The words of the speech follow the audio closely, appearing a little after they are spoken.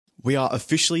We are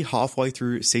officially halfway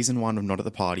through season 1 of Not at the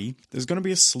Party. There's going to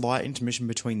be a slight intermission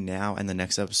between now and the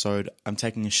next episode. I'm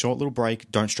taking a short little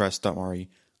break. Don't stress, don't worry.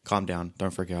 Calm down,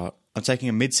 don't freak out. I'm taking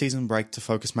a mid-season break to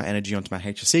focus my energy onto my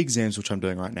HSC exams, which I'm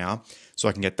doing right now, so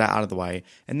I can get that out of the way,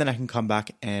 and then I can come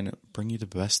back and bring you the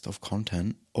best of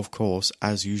content, of course,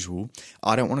 as usual.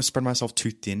 I don't want to spread myself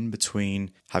too thin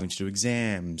between having to do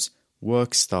exams,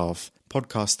 work stuff,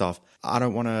 podcast stuff. I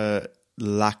don't want to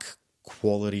lack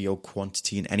quality or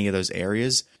quantity in any of those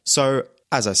areas. So,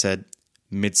 as I said,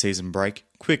 mid-season break,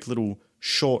 quick little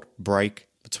short break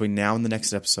between now and the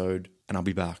next episode, and I'll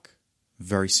be back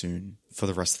very soon for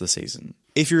the rest of the season.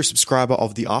 If you're a subscriber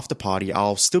of The After Party,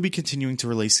 I'll still be continuing to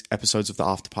release episodes of The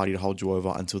After Party to hold you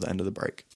over until the end of the break.